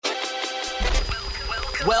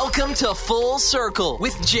Welcome to Full Circle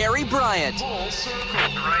with Jerry Bryant. Full Circle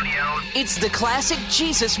Radio. It's the classic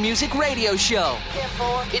Jesus music radio show.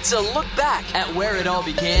 It's a look back at where it all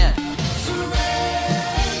began.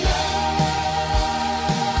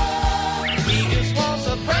 He just wants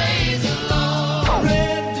to praise the Lord.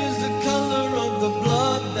 Red is the color of the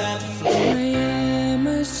blood that flows. I am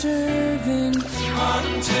a servant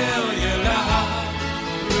Until your life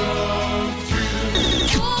runs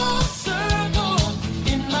through. Full circle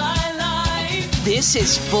in my life. This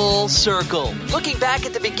is Full Circle, looking back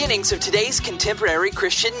at the beginnings of today's contemporary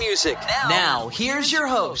Christian music. Now, here's your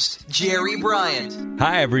host, Jerry Bryant.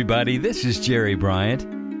 Hi, everybody. This is Jerry Bryant,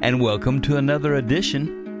 and welcome to another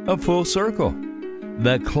edition of Full Circle,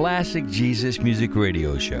 the classic Jesus music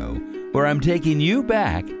radio show, where I'm taking you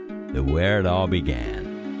back to where it all began.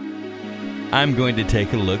 I'm going to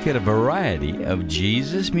take a look at a variety of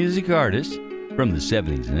Jesus music artists from the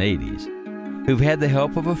 70s and 80s who've had the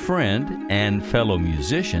help of a friend and fellow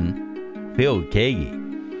musician, Phil Keaggy.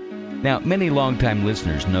 Now, many longtime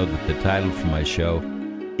listeners know that the title for my show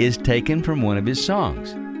is taken from one of his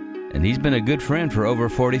songs, and he's been a good friend for over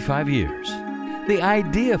 45 years. The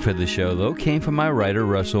idea for the show, though, came from my writer,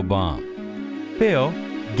 Russell Baum. Phil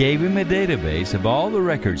gave him a database of all the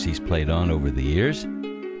records he's played on over the years,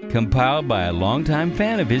 compiled by a longtime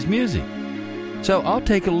fan of his music. So I'll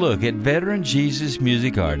take a look at veteran Jesus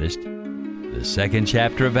music artist, the second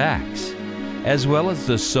chapter of Acts, as well as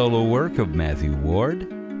the solo work of Matthew Ward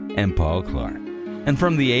and Paul Clark. And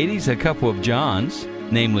from the 80s, a couple of Johns,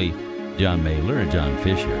 namely John Mailer and John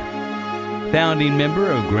Fisher. Founding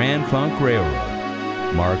member of Grand Funk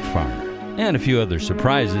Railroad, Mark Farner, and a few other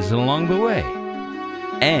surprises along the way.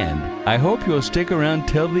 And I hope you'll stick around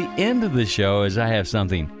till the end of the show, as I have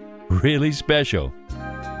something really special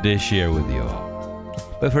to share with you all.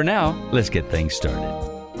 But for now, let's get things started.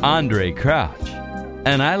 Andre Crouch,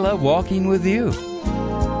 and I Love Walking With You.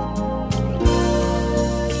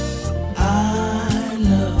 I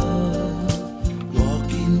love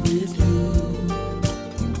walking with you.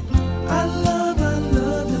 I love,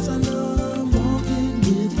 yes, I love walking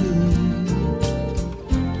with you.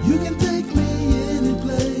 You can take me any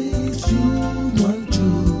place you want to,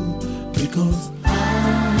 because I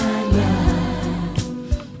love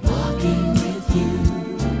walking with you.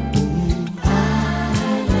 I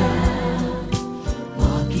love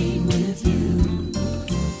walking with you.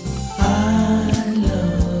 I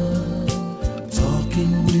love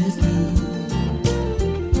talking with you.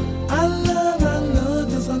 I love,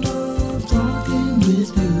 yes, I love talking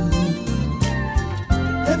with you.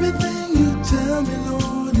 Everything you tell me,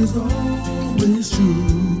 Lord, is always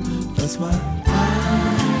true. That's why I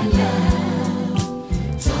love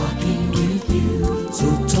talking with you. So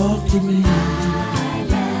talk to me,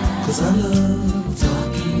 'cause I love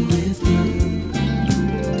talking with you.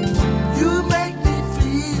 You make me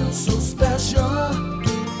feel so special.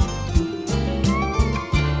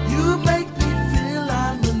 You make me feel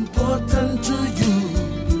I'm important to you.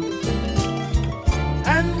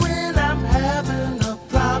 And when I'm having a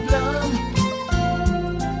problem,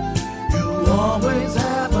 you always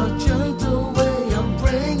have a gentle way of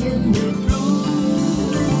bringing me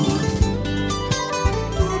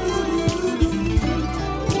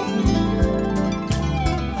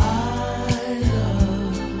I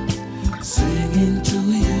love singing to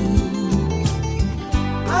you.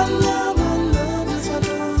 I love, yes, I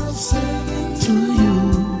love singing to you.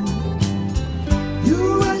 You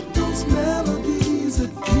write those melodies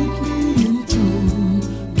that keep me in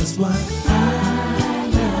tune. That's why I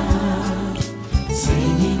love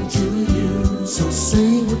singing to you. So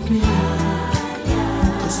sing with me,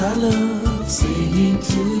 'cause I love singing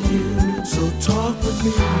to you. So talk with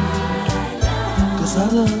me, 'cause I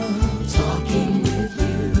love talking with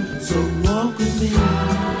you. So walk with me,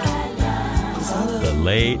 'cause I love The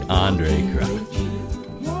late Andre Crouch.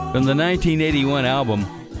 From the 1981 album,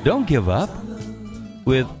 Don't Give Up,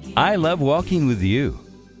 with I Love Walking With You.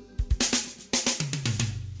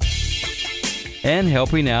 And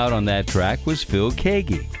helping out on that track was Phil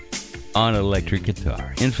Keaggy on electric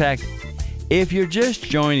guitar. In fact, if you're just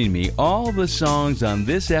joining me, all the songs on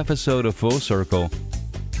this episode of Full Circle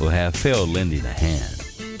will have Phil lending a hand.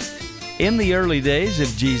 In the early days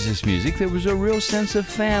of Jesus music, there was a real sense of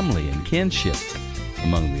family and kinship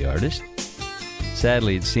among the artists.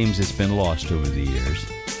 Sadly, it seems it's been lost over the years.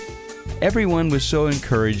 Everyone was so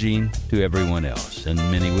encouraging to everyone else, and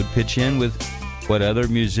many would pitch in with what other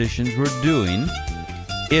musicians were doing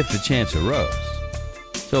if the chance arose.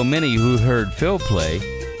 So many who heard Phil play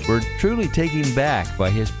were truly taken back by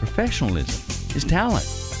his professionalism, his talent.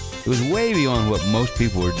 It was way beyond what most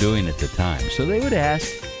people were doing at the time. So they would ask,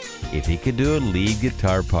 if he could do a lead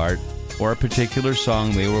guitar part or a particular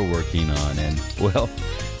song they were working on, and, well,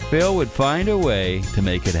 Phil would find a way to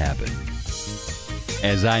make it happen,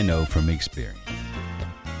 as I know from experience.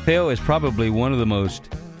 Phil is probably one of the most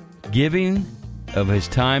giving of his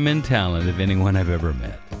time and talent of anyone I've ever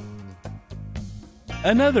met.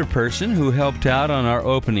 Another person who helped out on our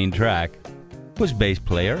opening track was bass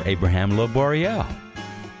player Abraham Laboriel,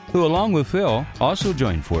 who along with Phil also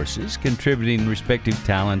joined forces, contributing respective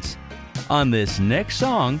talents on this next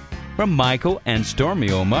song from Michael and Stormy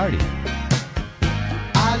O'Marty.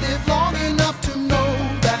 I lived long enough to know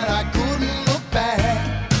that I couldn't look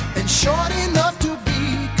back, and short enough to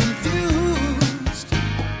be confused.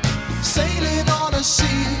 Sailing on a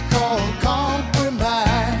sea called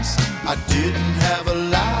compromise, I didn't have a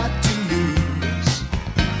lot to lose.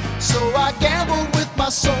 So I gambled with my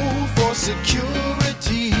soul for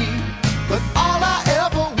security, but all I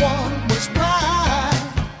ever wanted was pride.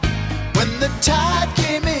 When the tide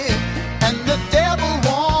came in and the devil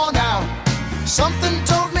won out, something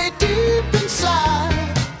told me deep inside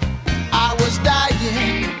I was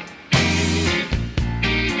dying.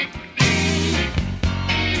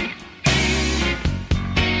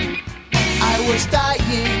 I was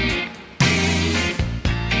dying.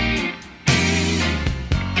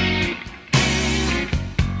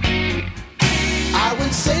 I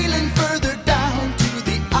went sailing further down to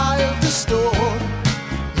the eye of the storm,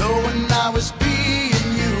 knowing I was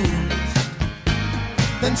being used.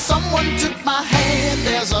 Then someone took my hand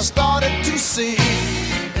as I started to sing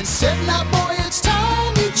and said, "Now boy, it's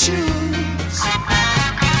time you choose.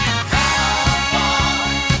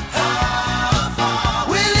 How far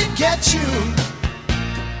will it get you?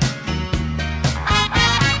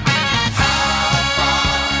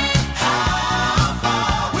 How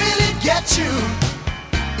far will it get you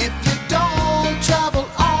if you don't travel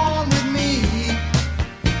on with me?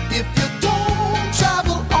 If you don't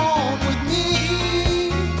travel on with me."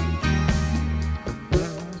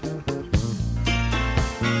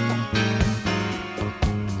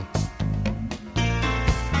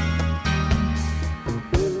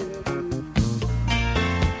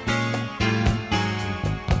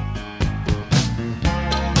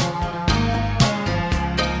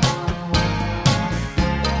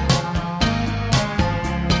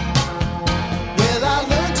 Well, I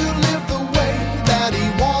learned to live the way that he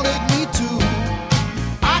wanted me to.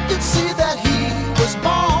 I could see that he was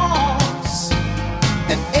boss,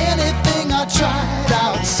 and anything I tried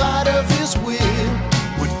outside of his will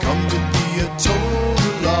would come to be a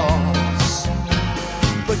total loss.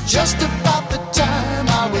 But just about the time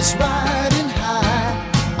I was riding high,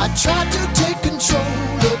 I tried to take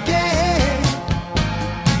control again.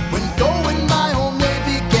 When going my own way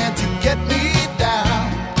began to get me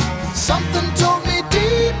down, something told me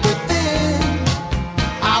deep within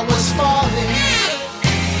I was falling.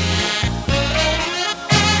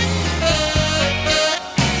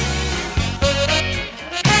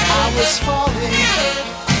 I was falling.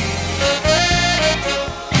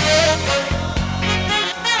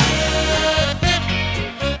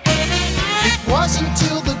 It wasn't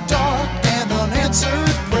till the dark and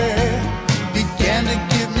unanswered prayer began to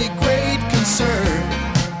give me great concern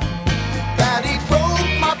that he broke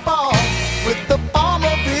my fall with the palm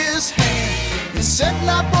of his hand and said,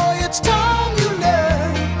 "Now boy, it's time you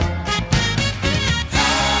learn.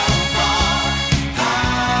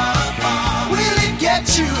 How far will it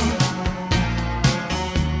get you?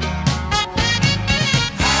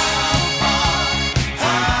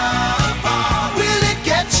 How far will it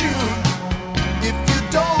get you if you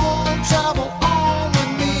don't travel on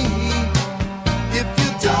with me? If you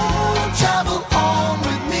don't travel on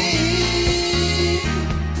with me."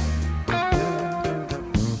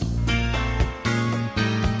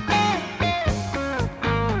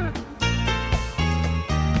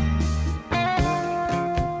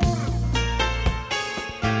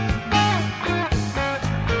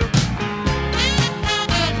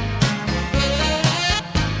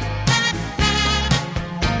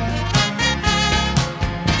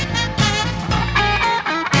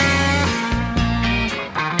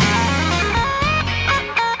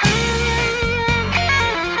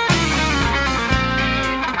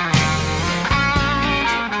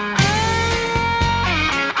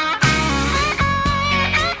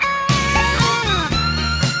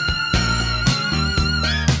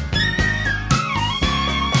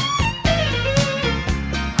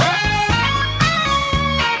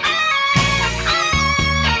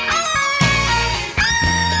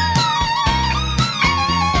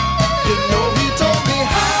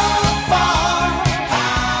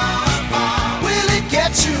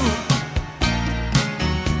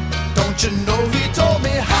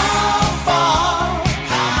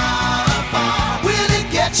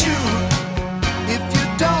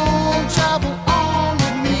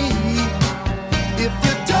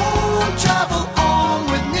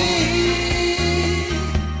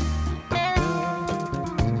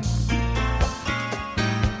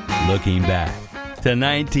 looking back to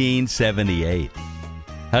 1978.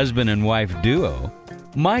 Husband and wife duo,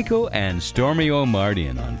 Michael and Stormy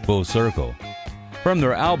O'Mardian on Full Circle, from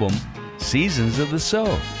their album Seasons of the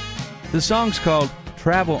Soul. The song's called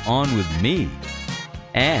Travel On With Me.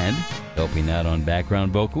 And helping out on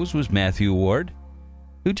background vocals was Matthew Ward,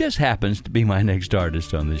 who just happens to be my next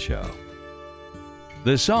artist on the show.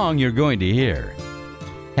 The song you're going to hear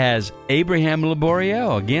has Abraham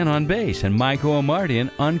Laboriel again on bass and Michael O'Mardian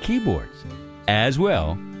on keyboards, as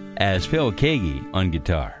well as Phil Kagi on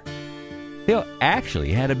guitar. Phil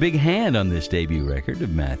actually had a big hand on this debut record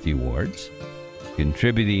of Matthew Ward's,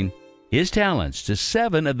 contributing his talents to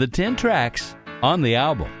 7 of the 10 tracks on the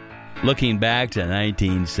album. Looking back to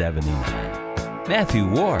 1979, Matthew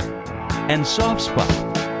Ward and Soft Spot.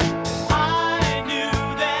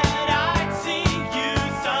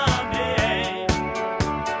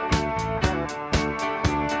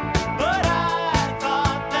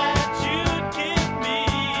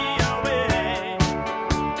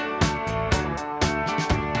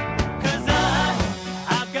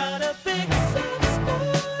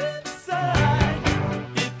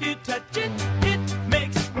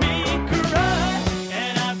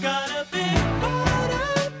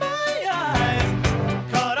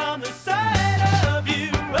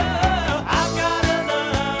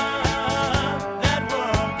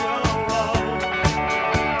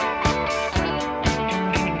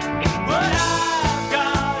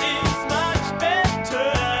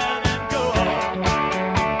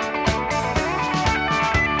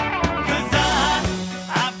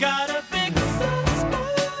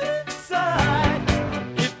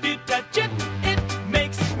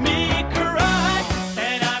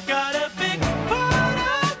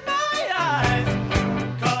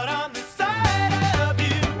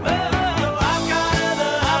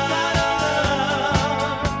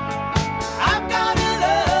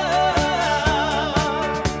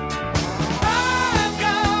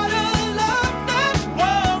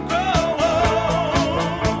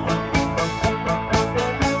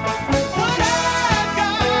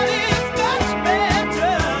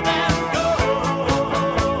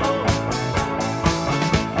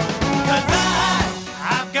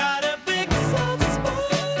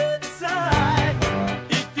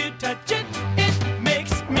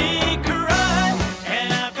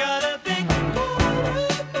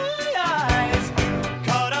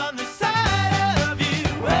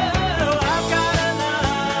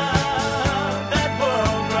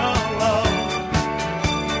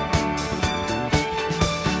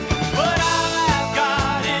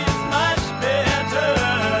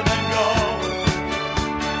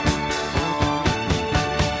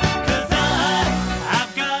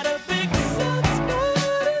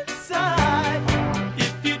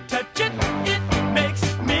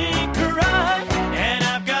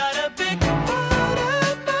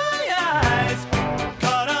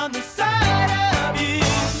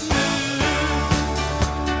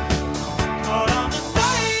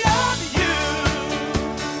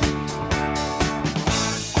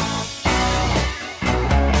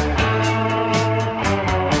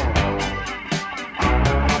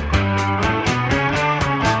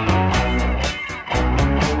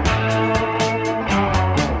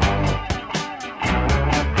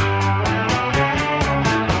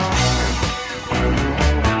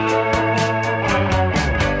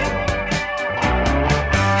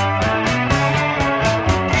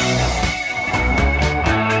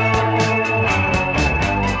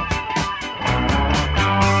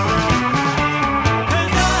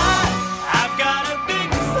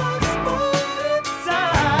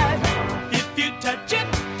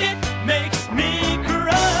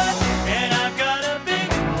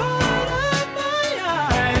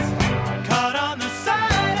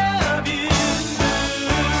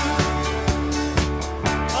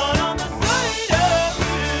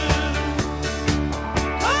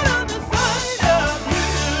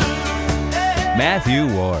 Matthew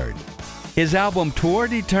Ward. His album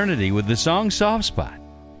Toward Eternity with the song Soft Spot,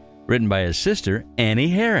 written by his sister Annie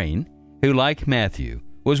Herring, who, like Matthew,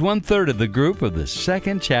 was 1/3 of the group of the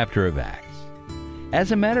second chapter of Acts.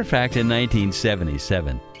 As a matter of fact, in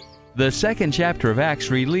 1977, the second chapter of Acts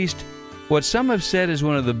released what some have said is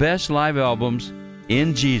one of the best live albums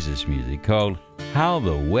in Jesus music, called How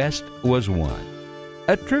the West Was Won.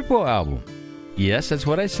 A triple album. Yes, that's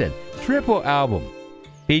what I said. Triple album.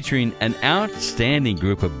 Featuring an outstanding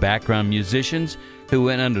group of background musicians who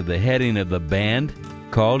went under the heading of the Band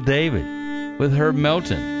Called David, with Herb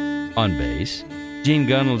Melton on bass, Gene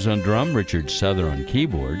Gunnels on drum, Richard Souther on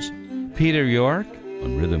keyboards, Peter York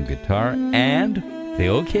on rhythm guitar, and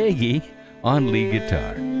Phil Kagi on lead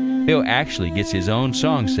guitar. Phil actually gets his own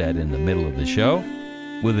song set in the middle of the show,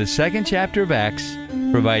 with the second chapter of Acts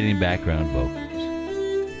providing background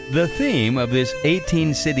vocals. The theme of this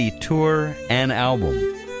 18-city tour and album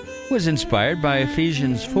was inspired by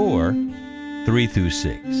Ephesians 4,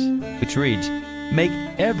 3-6, which reads, "Make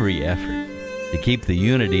every effort to keep the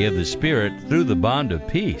unity of the Spirit through the bond of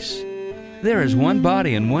peace. There is one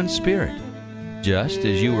body and one Spirit, just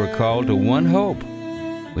as you were called to one hope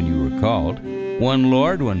when you were called, one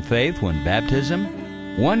Lord, one faith, one baptism,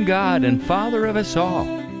 one God and Father of us all,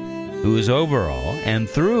 who is over all and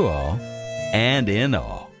through all and in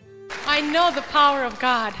all." I know the power of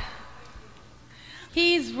God.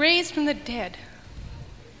 He's raised from the dead.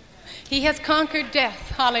 He has conquered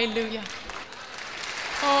death. Hallelujah.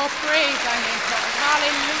 Oh, praise thy name, God.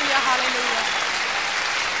 Hallelujah, hallelujah.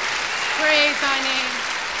 Praise thy name.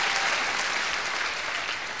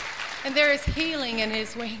 And there is healing in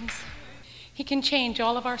his wings. He can change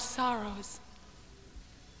all of our sorrows,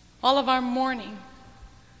 all of our mourning,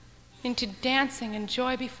 into dancing and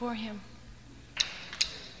joy before him.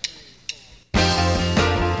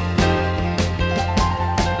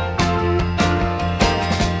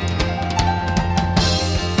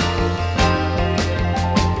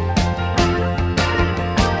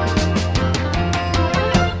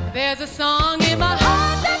 There's a song in my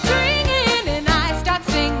heart that's ringing, and I start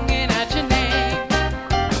singing at your name.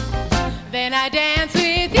 Then I dance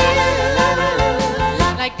with you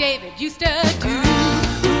like David used to do.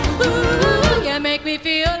 You make me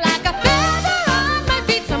feel like a feather on my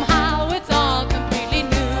feet. Somehow it's all completely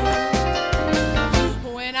new.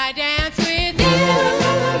 When I dance with you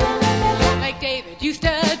like David used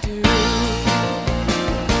to do.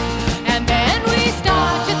 And then we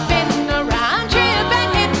start to spin around, trip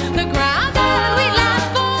and hit the ground, and we laugh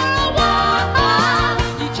for a while.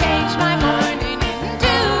 You changed my morning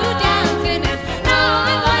into dancing, and now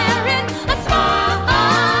I'm wearing a smile.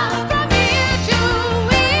 From ear to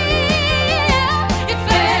ear, it's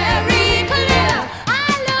very clear. I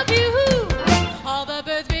love you. All the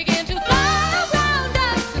birds begin to fly around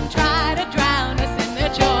us and try to drown us in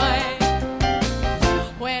their joy.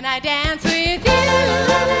 When I dance with you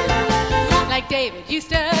like David used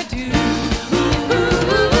to do.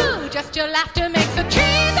 Just your laughter makes the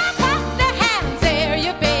trees up off their hands. They're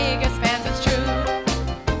your biggest fans, it's true.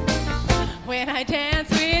 When I dance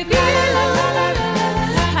with you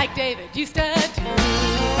like David used to do.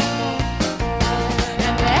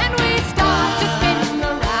 And then we start to spin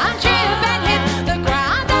around, trip and hit the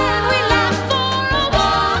ground, and we laugh for a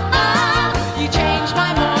while. You changed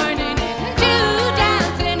my morning into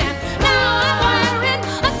dancing, and now I'm wearing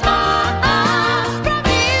a smile. From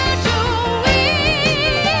ear to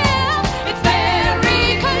ear, it's very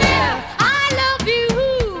clear. I love you.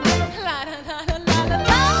 La la la la la la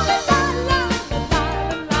la la la la.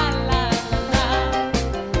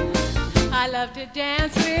 I love to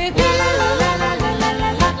dance with you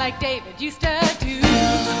like David used to do.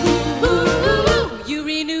 You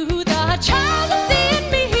renew the child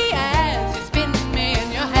within me as you spin me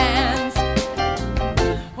in your hands.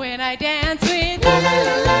 When I dance with you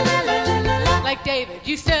like David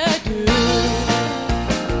used to do.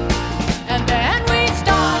 And then we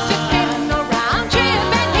start to spin around,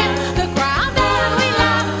 trip and hit the ground, and we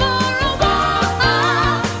laugh for a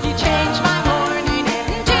while. You changed my morning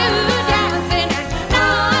into dancing, and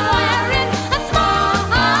now I'm wearing a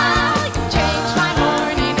smile. You changed my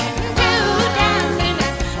morning into dancing,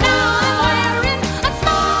 and now I'm wearing a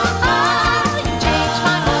smile. You changed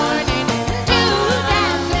my morning into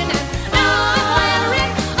dancing, and now I'm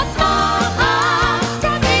wearing a smile.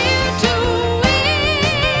 From ear to ear,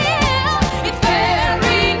 it's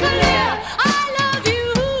very clear. I love you.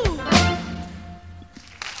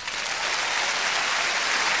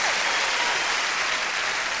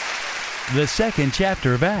 The second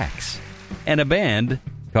chapter of Acts, and a band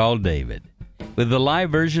called David, with the live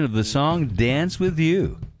version of the song Dance With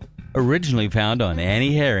You, originally found on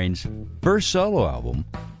Annie Herring's first solo album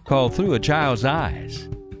called Through a Child's Eyes.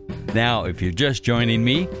 Now, if you're just joining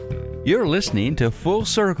me, you're listening to Full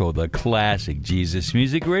Circle, the classic Jesus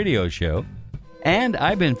music radio show, and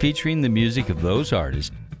I've been featuring the music of those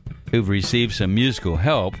artists who've received some musical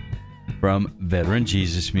help from veteran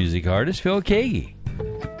Jesus music artist Phil Keaggy.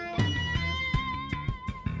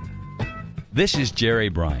 This is Jerry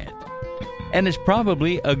Bryant, and it's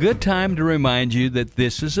probably a good time to remind you that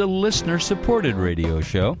this is a listener-supported radio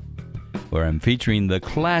show where I'm featuring the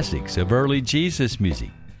classics of early Jesus music,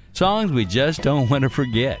 songs we just don't want to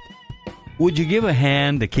forget. Would you give a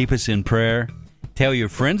hand to keep us in prayer, tell your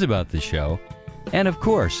friends about the show, and of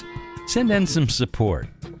course, send in some support.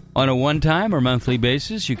 On a one-time or monthly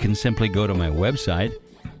basis, you can simply go to my website,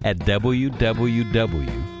 at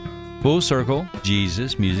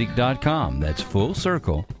www.fullcirclejesusmusic.com. That's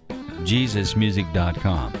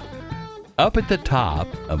fullcirclejesusmusic.com. Up at the top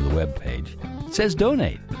of the webpage, it says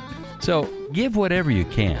donate. So give whatever you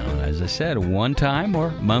can on, as I said, a one-time or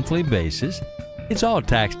monthly basis. It's all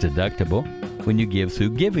tax deductible when you give through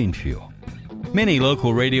Giving Fuel. Many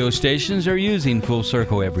local radio stations are using Full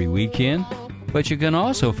Circle every weekend, but you can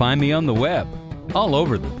also find me on the web, all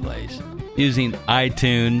over the place, using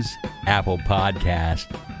iTunes, Apple Podcast,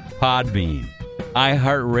 Podbean,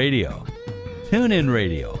 iHeartRadio, TuneIn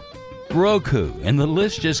Radio, Roku, and the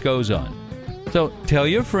list just goes on. So tell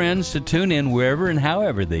your friends to tune in wherever and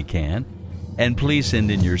however they can, and please send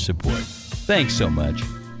in your support. Thanks so much.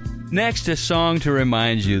 Next, a song to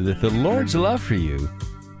remind you that the Lord's love for you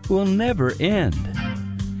will never end.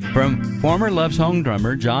 From former Love's Home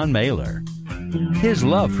drummer John Mailer, his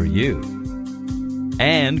love for you.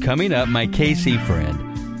 And coming up, my KC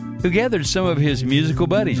friend, who gathered some of his musical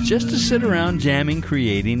buddies just to sit around jamming,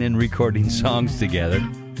 creating, and recording songs together,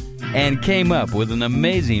 and came up with an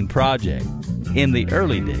amazing project in the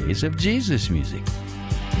early days of Jesus music.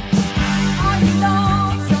 Are you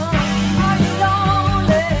lonesome? Are you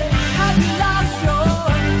lonely? Have you lost your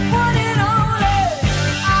one and only?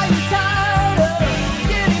 Are you tired of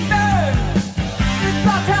getting burned? It's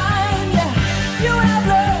about time, yeah, you have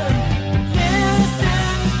learned.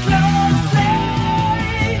 Listen closely.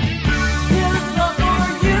 His love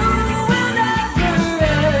for you will never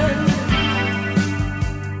end.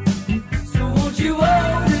 So won't you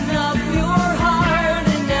open up your heart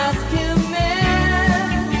and ask him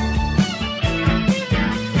in?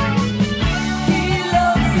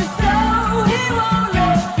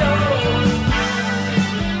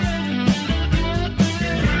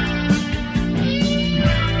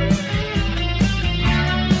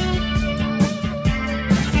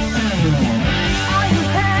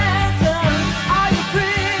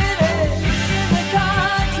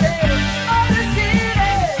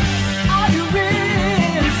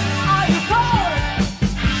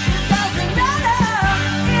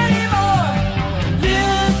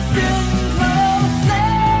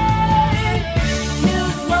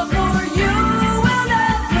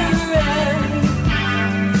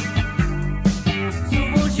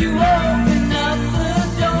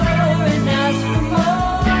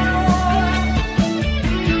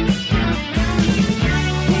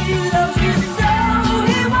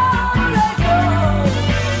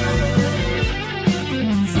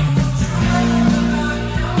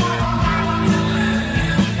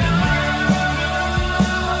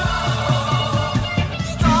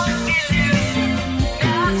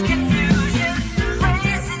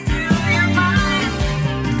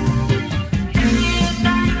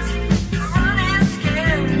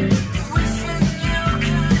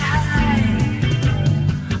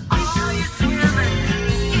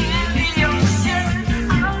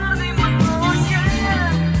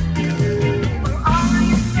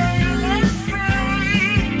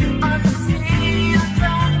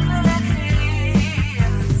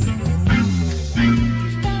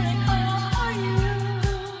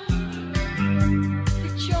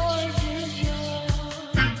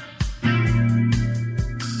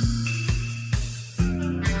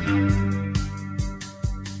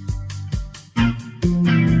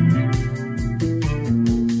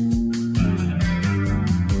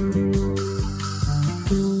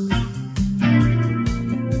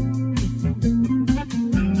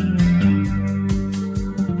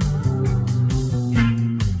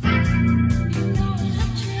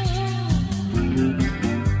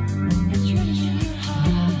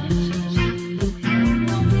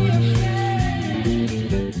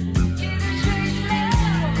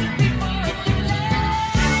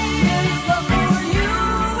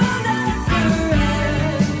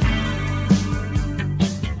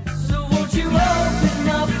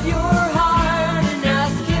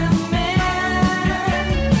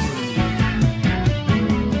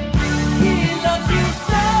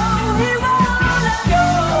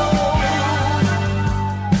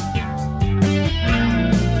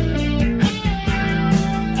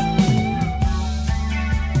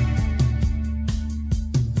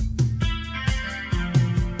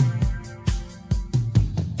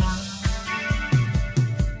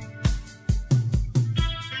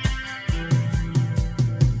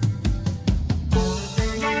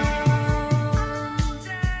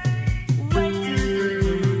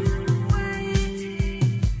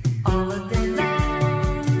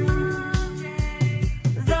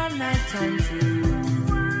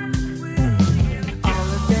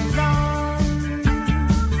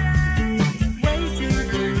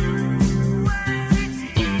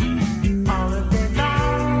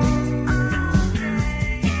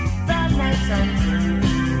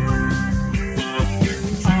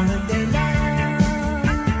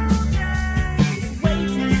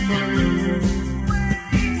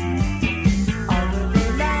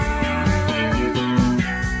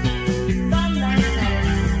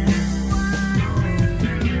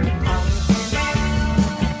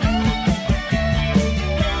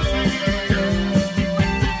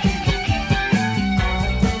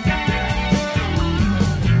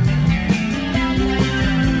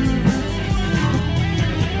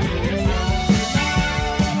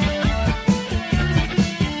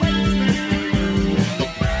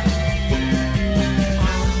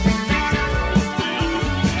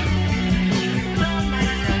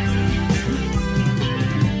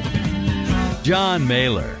 John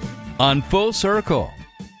Mailer on Full Circle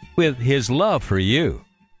with His Love for You,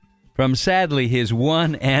 from sadly his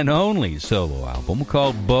one and only solo album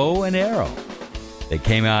called Bow and Arrow that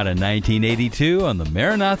came out in 1982 on the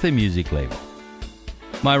Maranatha music label.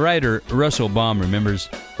 My writer Russell Baum remembers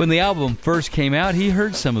when the album first came out, he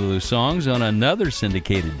heard some of those songs on another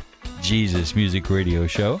syndicated Jesus music radio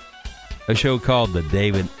show, a show called the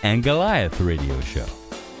David and Goliath radio show.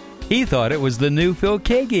 He thought it was the new Phil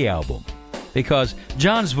Keaggy album because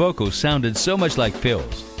John's vocals sounded so much like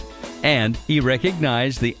Phil's, and he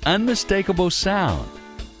recognized the unmistakable sound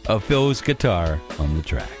of Phil's guitar on the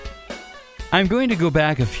track. I'm going to go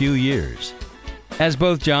back a few years, as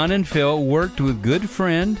both John and Phil worked with good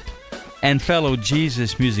friend and fellow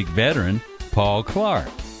Jesus music veteran Paul Clark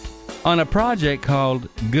on a project called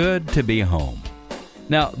Good to Be Home.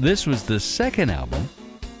 Now, this was the second album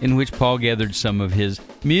in which Paul gathered some of his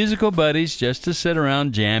musical buddies just to sit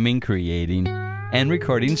around jamming, creating, and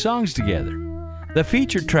recording songs together. The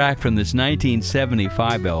featured track from this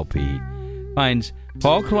 1975 LP finds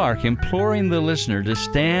Paul Clark imploring the listener to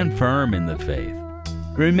stand firm in the faith,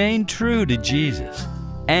 remain true to Jesus,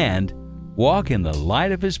 and walk in the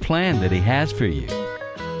light of His plan that He has for you.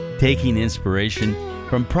 Taking inspiration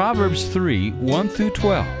from Proverbs 3, 1 through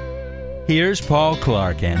 12. Here's Paul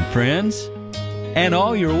Clark and Friends, and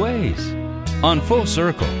All Your Ways on Full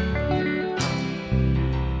Circle.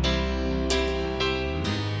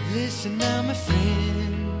 Listen now, my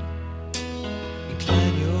friend,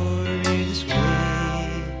 incline your ear this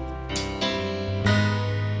way.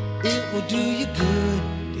 It will do you good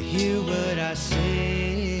to hear what I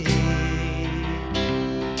say.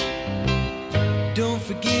 Don't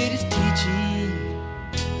forget His teaching,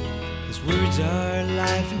 His words are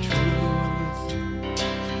life and truth.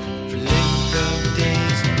 For length of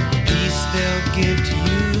days, the peace they'll give to you.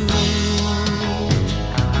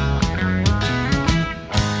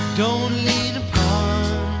 Don't lean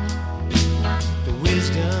upon the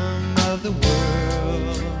wisdom of the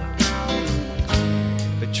world,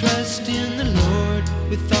 but trust in the Lord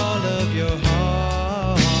with all of your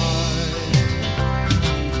heart.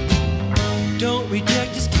 Don't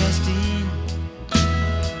reject His testing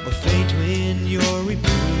or faint when you're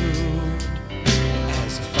reproved.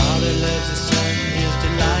 As a father loves a son, His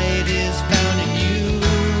delight is found in you.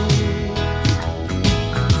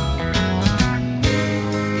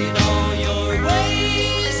 In all your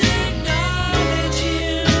ways acknowledge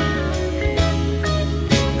Him.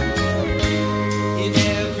 In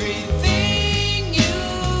everything you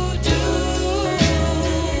do,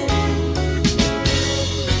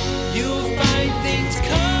 you'll find things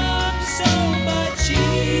come so much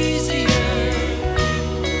easier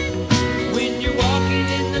when you're walking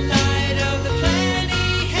in the light of the plan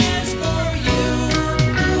He has for you.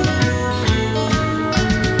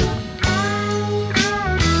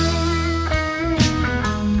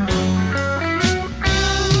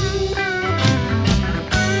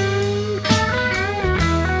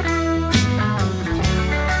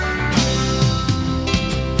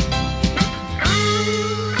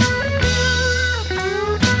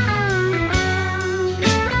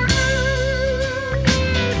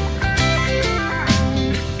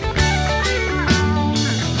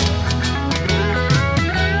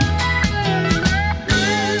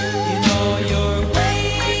 In all your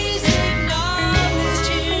ways acknowledge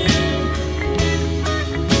Him.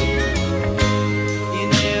 In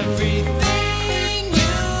everything you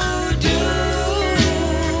do,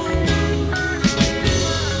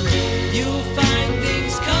 you'll find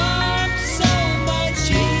things come so much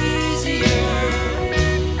easier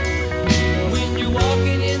when you're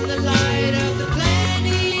walking in the light of the plan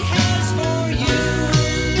He has for you.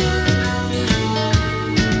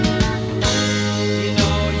 In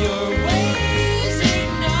all your ways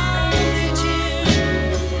acknowledge Him.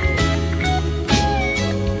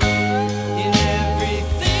 In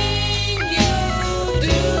everything you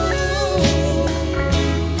do,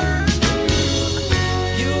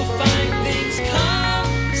 you'll find things come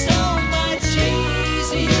so much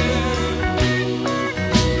easier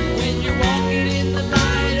when you're walking in the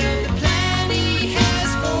light of the plan He has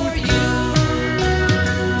for you.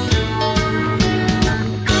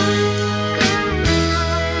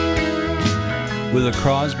 With a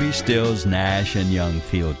Crosby, Stills, Nash, and Young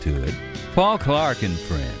feel to it, Paul Clark and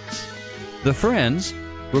Friends. The Friends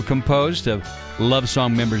were composed of Love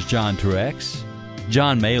Song members John Truex,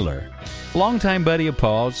 John Mailer, longtime buddy of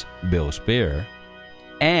Paul's, Bill Spear,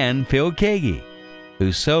 and Phil Keaggy,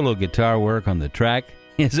 whose solo guitar work on the track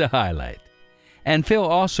is a highlight. And Phil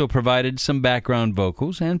also provided some background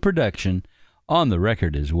vocals and production on the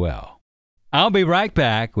record as well. I'll be right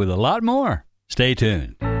back with a lot more. Stay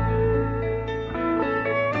tuned.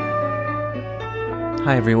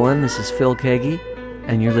 Hi everyone, this is Phil Kagi,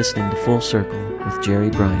 and you're listening to Full Circle with Jerry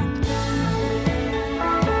Bryant.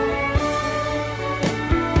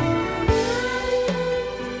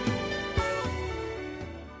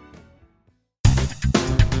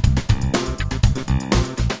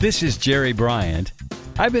 This is Jerry Bryant.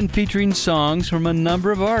 I've been featuring songs from a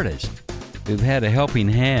number of artists who've had a helping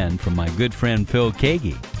hand from my good friend Phil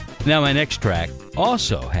Kagi. Now my next track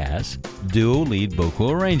also has dual lead vocal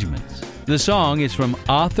arrangements. The song is from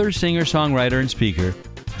author, singer, songwriter, and speaker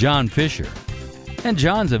John Fisher. And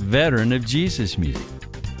John's a veteran of Jesus music.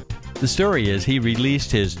 The story is he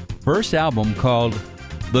released his first album called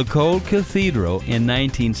The Cold Cathedral in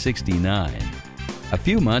 1969, a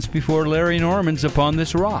few months before Larry Norman's Upon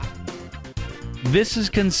This Rock. This is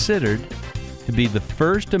considered to be the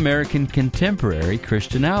first American contemporary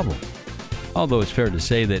Christian album, although it's fair to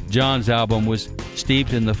say that John's album was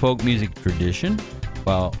steeped in the folk music tradition,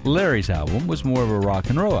 while Larry's album was more of a rock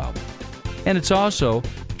and roll album. And it's also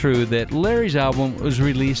true that Larry's album was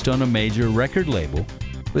released on a major record label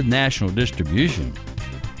with national distribution,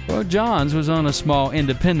 while John's was on a small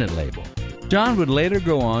independent label. John would later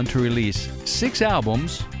go on to release 6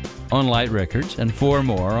 albums on Light Records and 4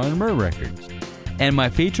 more on Myrrh Records. And my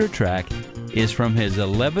feature track is from his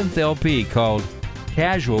 11th LP called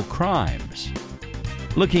Casual Crimes.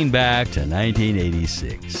 Looking back to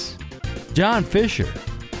 1986. John Fisher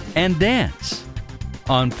and Dance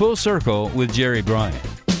on Full Circle with Jerry Bryant.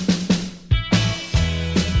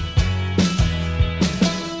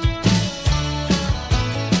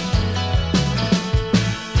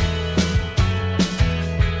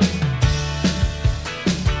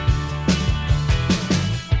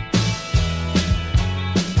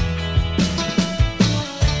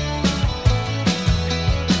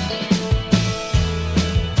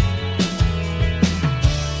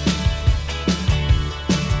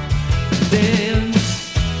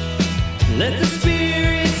 Dance, let the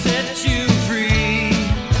Spirit set you free.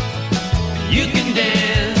 You can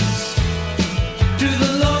dance to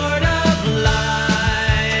the Lord of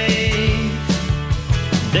life.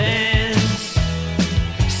 Dance,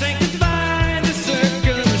 sanctify the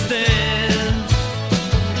circumstance.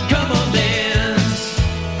 Come on, dance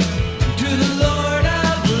to the Lord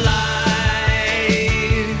of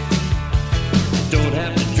life. Don't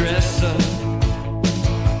have to dress up.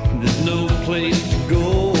 There's no place to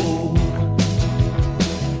go.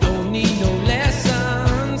 Don't need no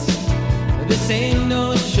lessons. This ain't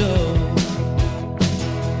no show.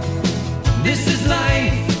 This is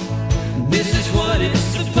life. This is what it's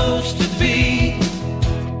supposed to be.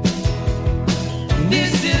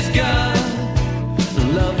 This is God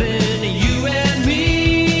loving you and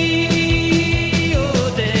me.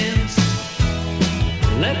 Oh, dance.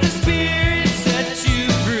 Let the Spirit set you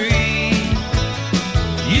free.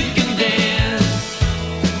 You can dance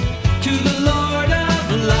to the Lord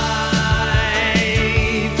of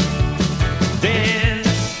life. Dance,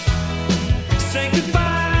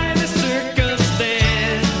 sanctify the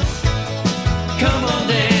circumstance. Come on,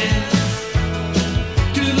 dance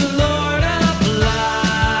to the Lord of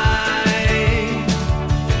life.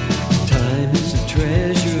 Time is a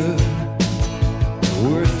treasure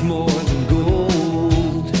worth more than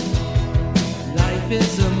gold. Life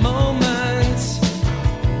is a moment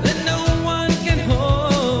that no one can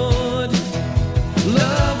hold.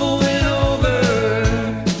 Love will win over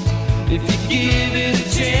if you give it a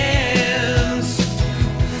chance.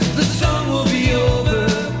 The song will be over,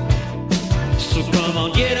 so come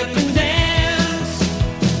on, get up and dance.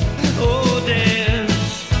 Oh,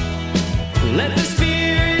 dance. Let the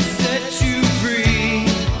Spirit set you free.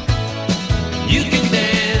 You can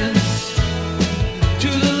dance to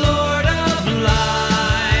the Lord of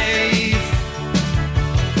life.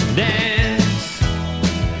 Dance,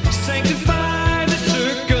 sanctify the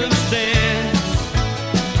circumstance.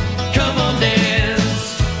 Come on,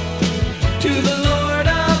 dance to the Lord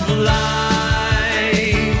of life.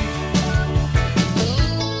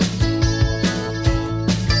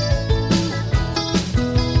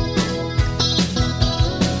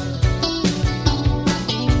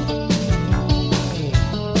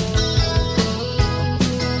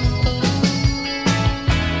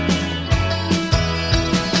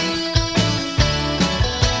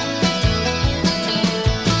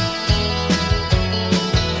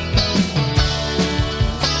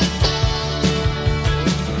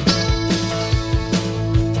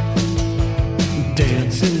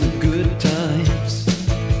 Dance in the good times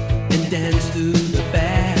and dance through the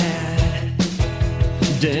bad.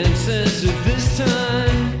 Dance as if this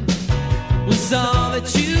time was all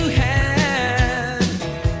that you had.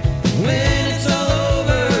 When it's all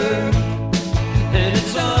over and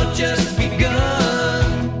it's all just begun,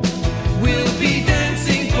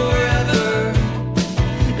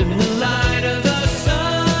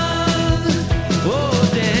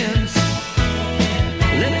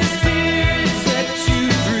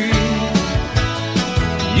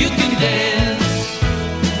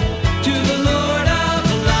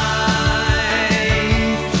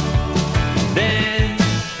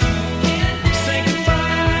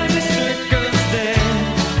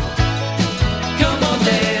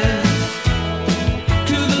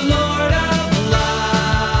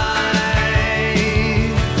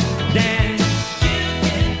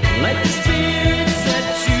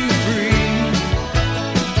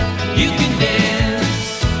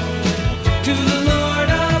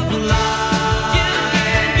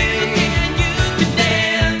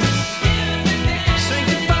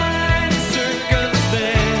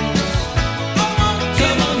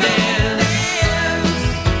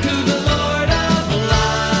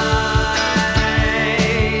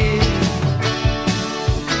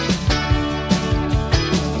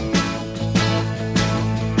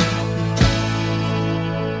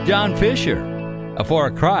 John Fisher, a far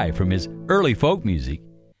cry from his early folk music.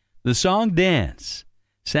 The song Dance,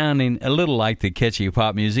 sounding a little like the catchy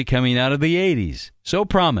pop music coming out of the 80s, so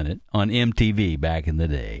prominent on MTV back in the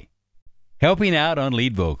day. Helping out on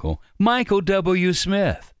lead vocal, Michael W.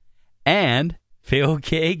 Smith, and Phil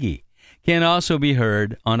Keaggy can also be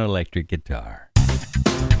heard on electric guitar.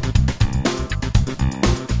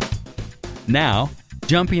 Now,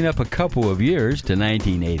 jumping up a couple of years to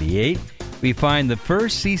 1988, we find the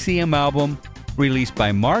first CCM album released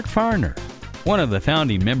by Mark Farner, one of the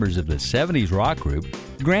founding members of the 70s rock group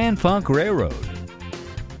Grand Funk Railroad.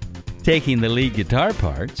 Taking the lead guitar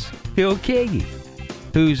parts, Phil Keaggy,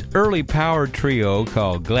 whose early power trio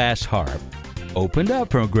called Glass Harp opened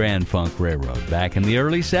up from Grand Funk Railroad back in the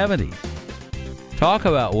early 70s. Talk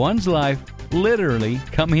about one's life literally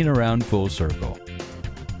coming around full circle.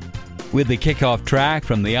 With the kickoff track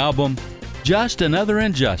from the album Just Another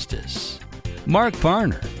Injustice, Mark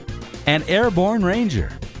Farner, and Airborne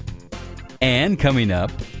Ranger. And coming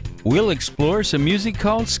up, we'll explore some music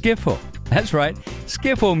called skiffle. That's right,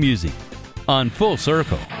 skiffle music on Full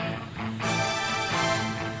Circle.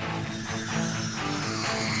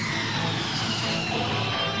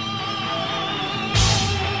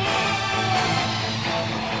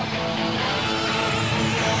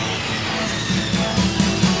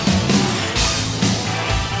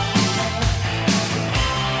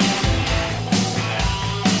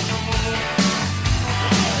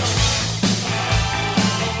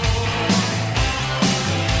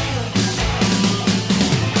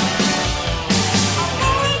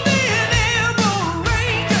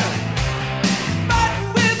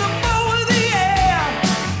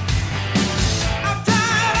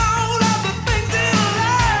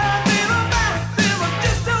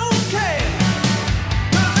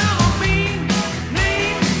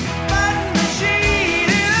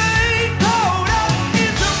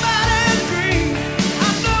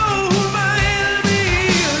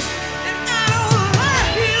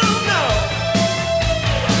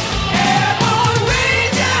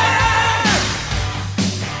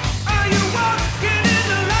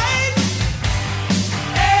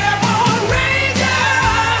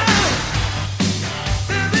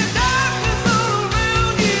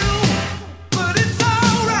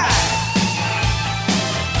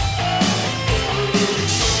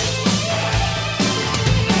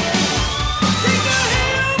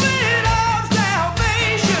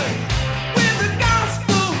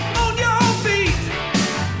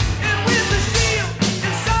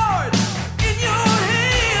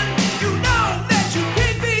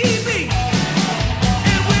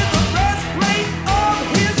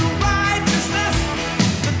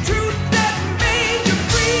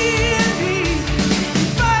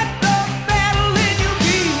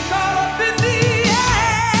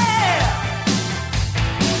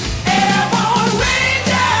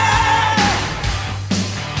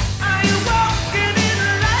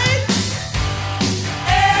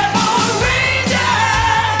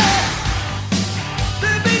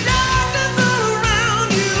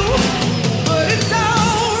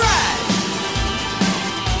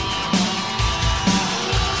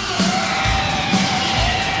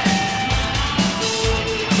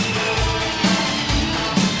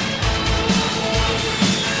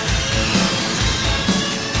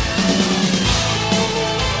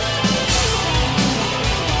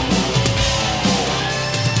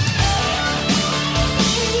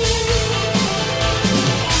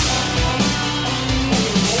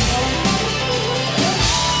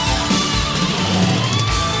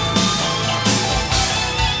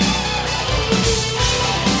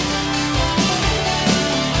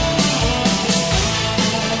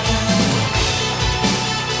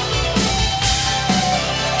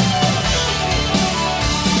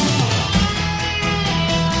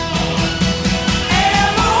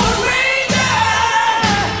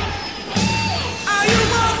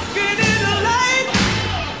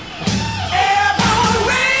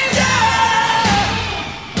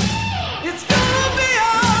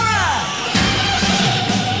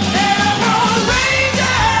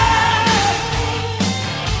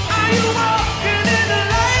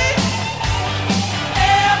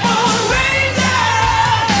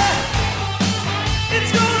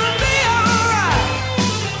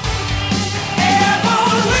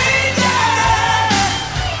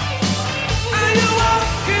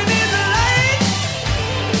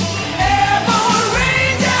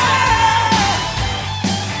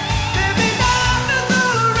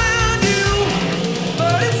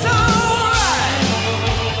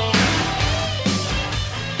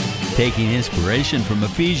 taking inspiration from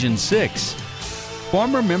Ephesians 6,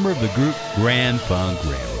 former member of the group Grand Funk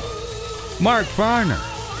Railroad. Mark Farner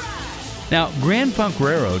Now, Grand Funk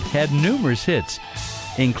Railroad had numerous hits,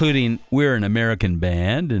 including We're an American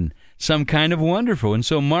Band and Some Kind of Wonderful, and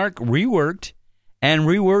so Mark reworked and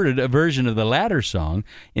reworded a version of the latter song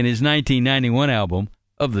in his 1991 album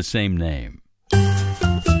of the same name.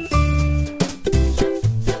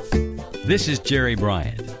 This is Jerry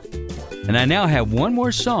Bryant, and I now have one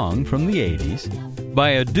more song from the 80s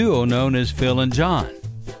by a duo known as Phil and John.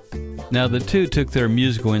 Now, the two took their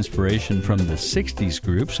musical inspiration from the 60s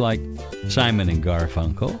groups like Simon and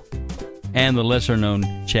Garfunkel and the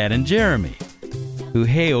lesser-known Chad and Jeremy, who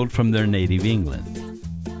hailed from their native England.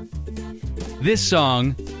 This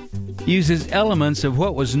song uses elements of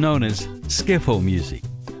what was known as skiffle music.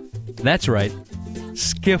 That's right,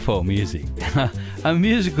 skiffle music, a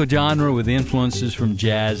musical genre with influences from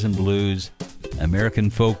jazz and blues, American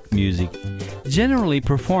folk music, generally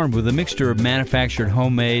performed with a mixture of manufactured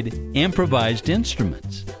homemade, improvised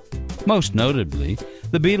instruments. Most notably,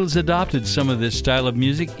 the Beatles adopted some of this style of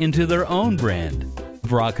music into their own brand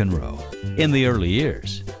of rock and roll in the early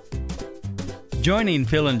years. Joining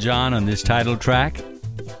Phil and John on this title track,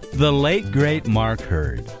 the late great Mark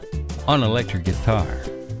Hurd on electric guitar.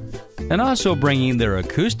 And also bringing their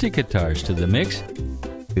acoustic guitars to the mix,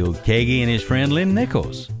 Phil Keaggy and his friend Lynn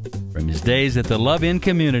Nichols from his days at the Love In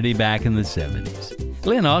community back in the 70s.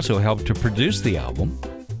 Lynn also helped to produce the album,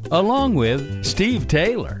 along with Steve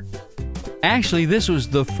Taylor. Actually, this was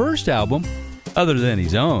the first album, other than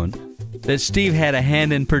his own, that Steve had a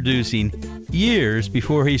hand in producing years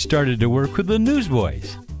before he started to work with the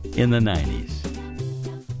Newsboys in the 90s.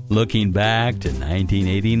 Looking back to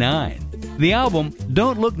 1989, the album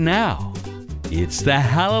Don't Look Now. It's the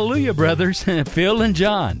Hallelujah Brothers, Phil and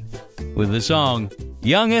John, with the song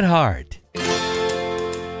Young at Heart.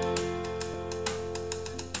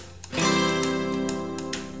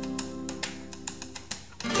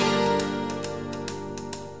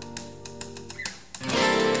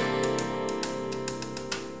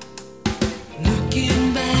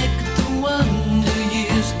 Looking back at the wonder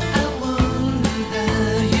years, I wonder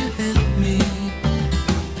how you helped me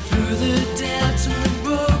through the doubts and the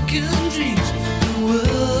broken dreams the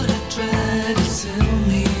world had tried to sell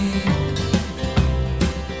me.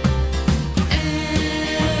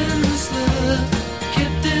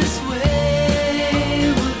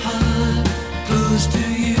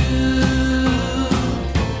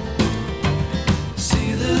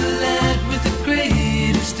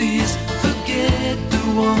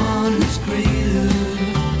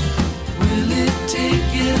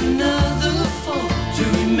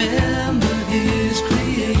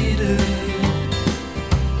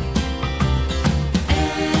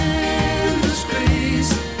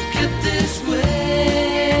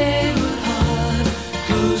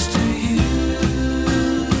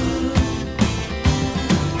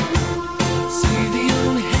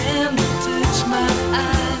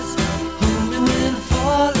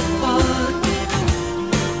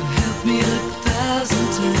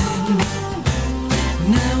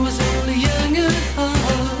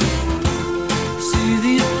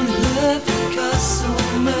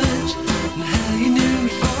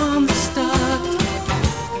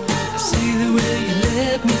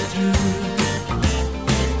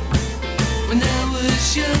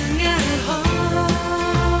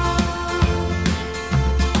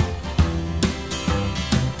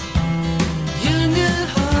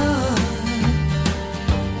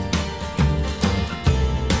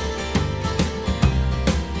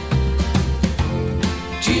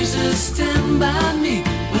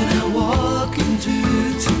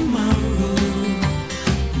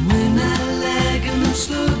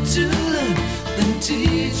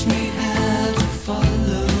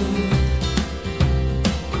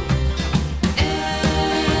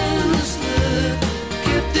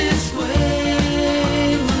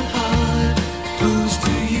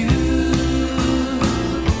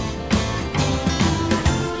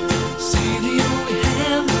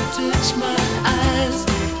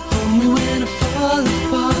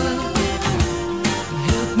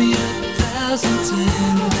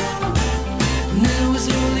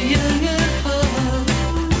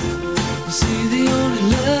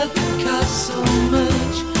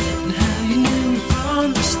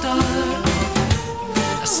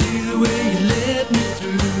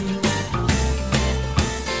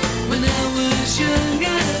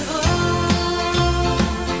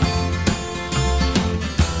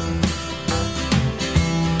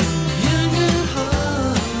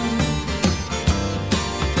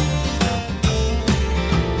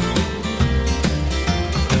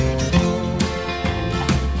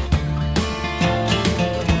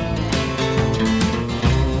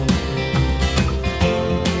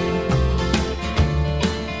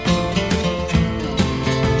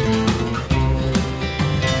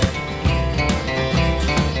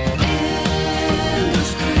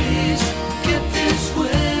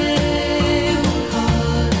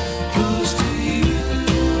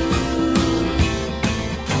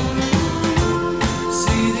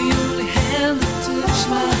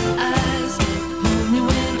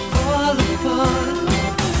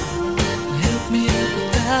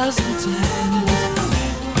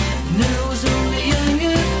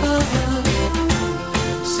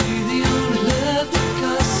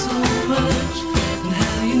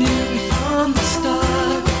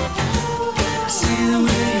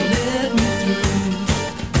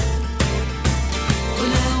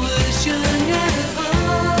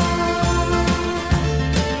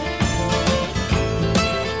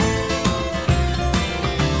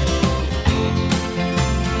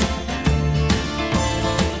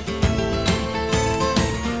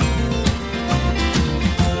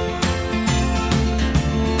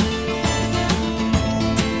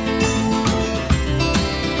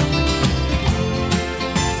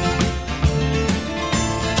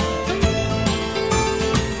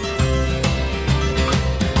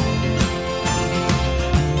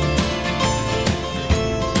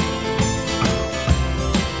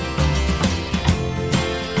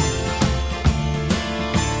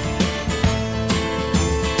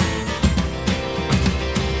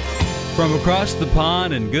 across the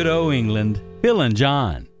pond in good old England, Bill and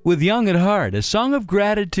John, with Young at Heart, a song of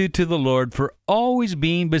gratitude to the Lord for always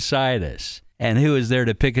being beside us and who is there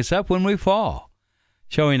to pick us up when we fall,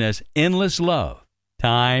 showing us endless love,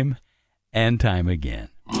 time and time again.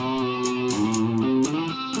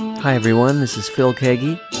 Hi, everyone. This is Phil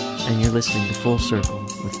Kagi, and you're listening to Full Circle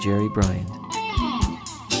with Jerry Bryant.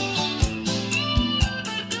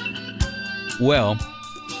 Well,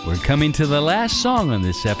 we're coming to the last song on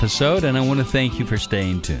this episode, and I want to thank you for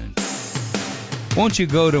staying tuned. Won't you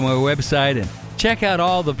go to my website and check out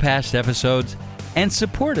all the past episodes and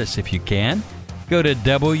support us if you can? Go to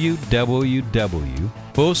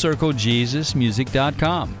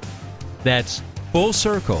www.fullcirclejesusmusic.com. That's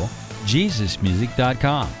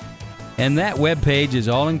fullcirclejesusmusic.com. And that webpage is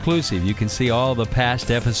all-inclusive. You can see all the past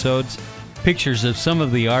episodes, pictures of some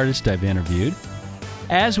of the artists I've interviewed,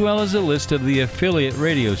 as well as a list of the affiliate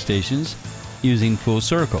radio stations using Full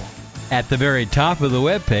Circle. At the very top of the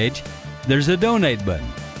webpage, there's a donate button.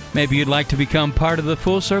 Maybe you'd like to become part of the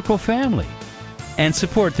Full Circle family and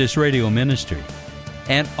support this radio ministry.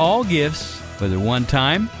 And all gifts, whether one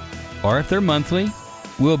time or if they're monthly,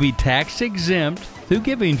 will be tax exempt through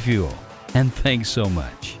Giving Fuel. And thanks so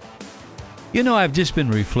much. You know, I've just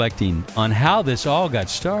been reflecting on how this all got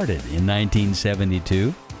started in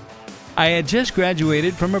 1972. I had just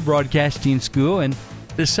graduated from a broadcasting school and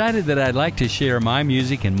decided that I'd like to share my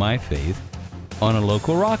music and my faith on a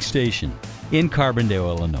local rock station in Carbondale,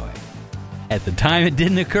 Illinois. At the time, it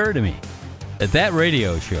didn't occur to me that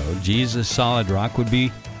radio show, Jesus Solid Rock, would be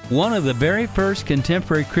one of the very first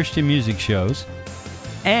contemporary Christian music shows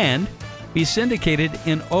and be syndicated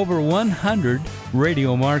in over 100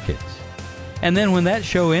 radio markets. And then when that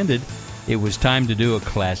show ended, it was time to do a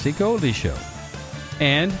classic oldie show.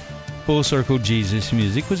 And Full Circle Jesus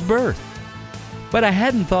Music was birthed. But I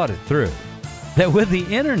hadn't thought it through, that with the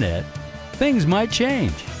internet, things might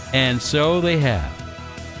change. And so they have.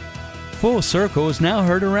 Full Circle is now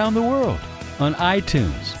heard around the world on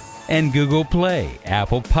iTunes and Google Play,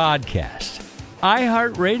 Apple Podcasts,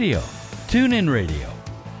 iHeartRadio, TuneIn Radio,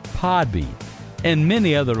 Podbean, and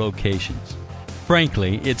many other locations.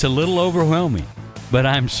 Frankly, it's a little overwhelming, but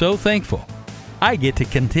I'm so thankful I get to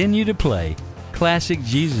continue to play classic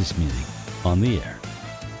Jesus music on the air.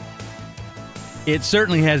 It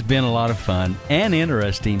certainly has been a lot of fun and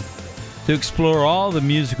interesting to explore all the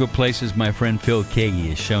musical places my friend Phil Kagi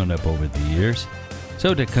has shown up over the years.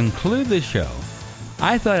 So to conclude the show,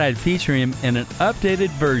 I thought I'd feature him in an updated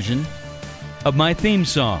version of my theme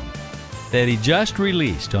song that he just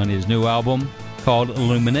released on his new album called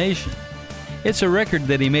Illumination. It's a record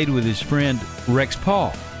that he made with his friend Rex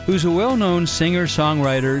Paul, who's a well-known singer,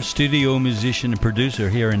 songwriter, studio musician, and producer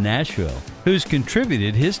here in Nashville, who's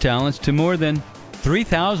contributed his talents to more than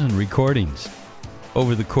 3,000 recordings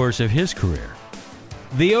over the course of his career.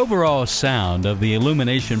 The overall sound of the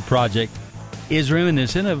Illumination project is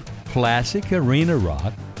reminiscent of classic arena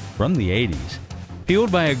rock from the 80s,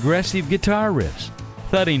 fueled by aggressive guitar riffs,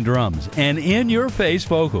 thudding drums, and in-your-face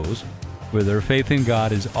vocals where their faith in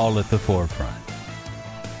God is all at the forefront.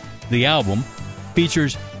 The album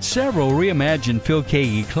features several reimagined Phil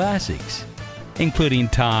Kagi classics, including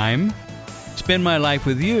Time, Spend My Life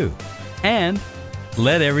With You, and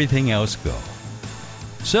Let Everything Else Go.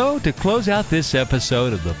 So, to close out this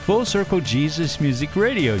episode of the Full Circle Jesus Music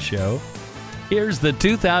Radio Show, here's the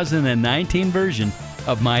 2019 version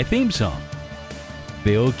of my theme song,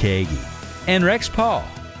 Phil Kagi and Rex Paul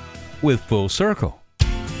with Full Circle.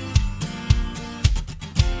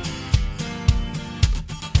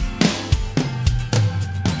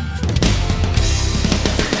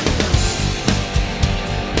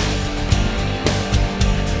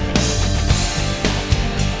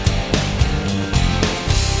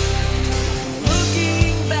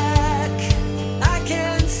 Looking back, I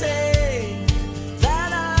can say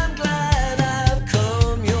that I'm glad I've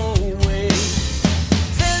come your way.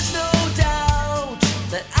 There's no doubt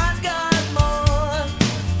that I've got more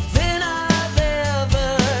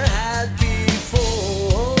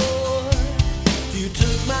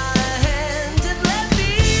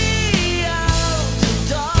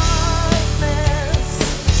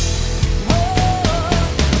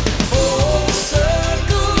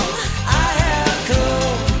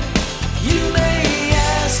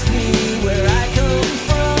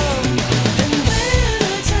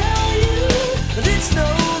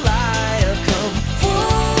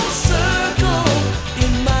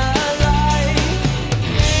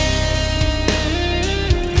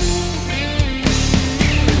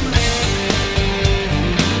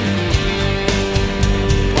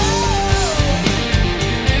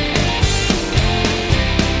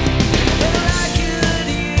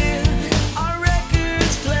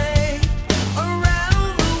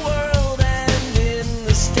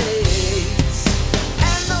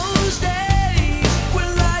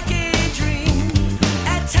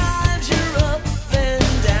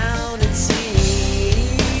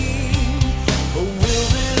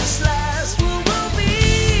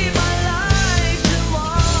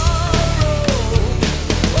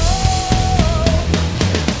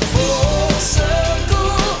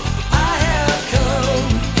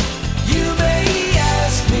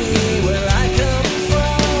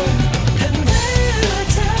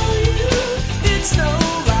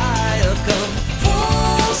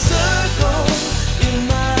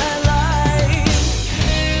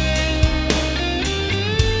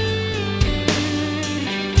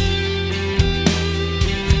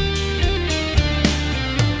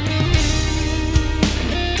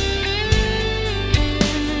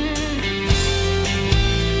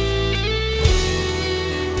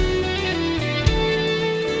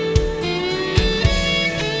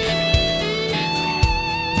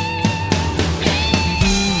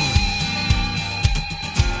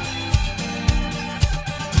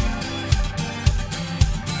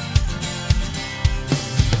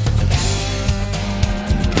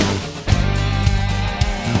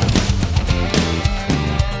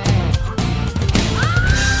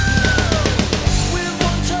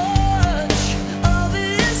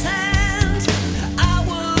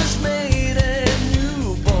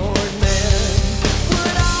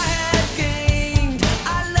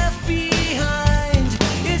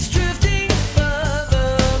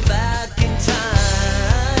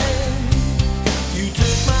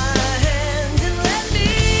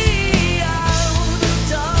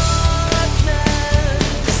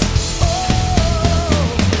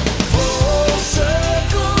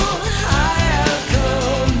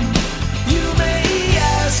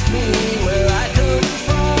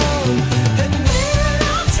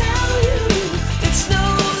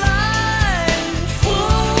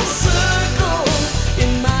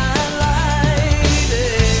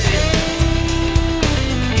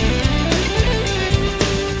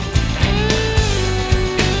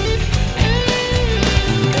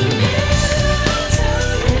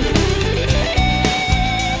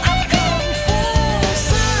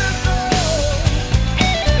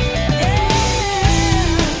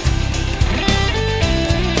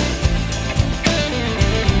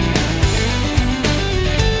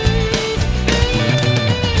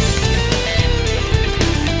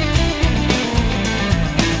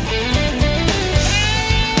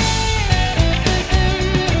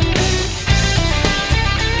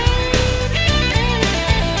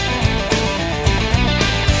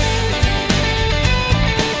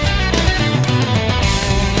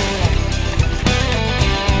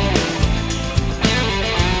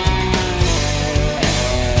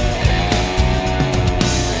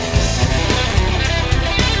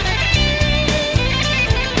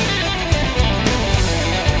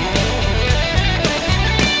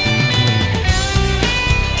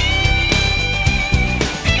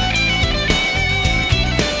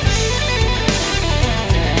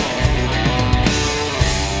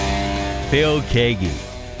Phil Keaggy,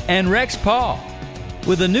 and Rex Paul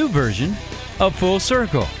with a new version of Full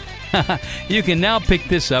Circle. You can now pick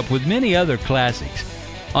this up with many other classics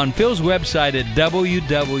on Phil's website at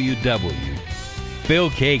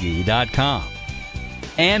www.philkeaggy.com.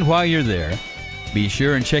 And while you're there, be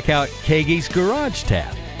sure and check out Keaggy's Garage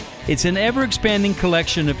tab. It's an ever-expanding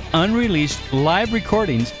collection of unreleased live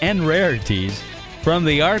recordings and rarities from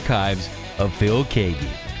the archives of Phil Keaggy.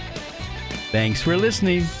 Thanks for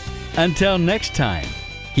listening. Until next time,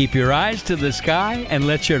 keep your eyes to the sky and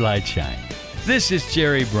let your light shine. This is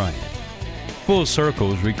Jerry Bryant. Full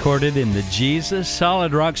Circle is recorded in the Jesus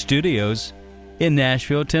Solid Rock Studios in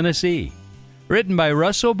Nashville, Tennessee. Written by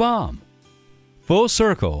Russell Baum. Full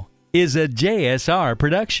Circle is a JSR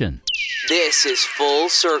production. This is Full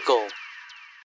Circle.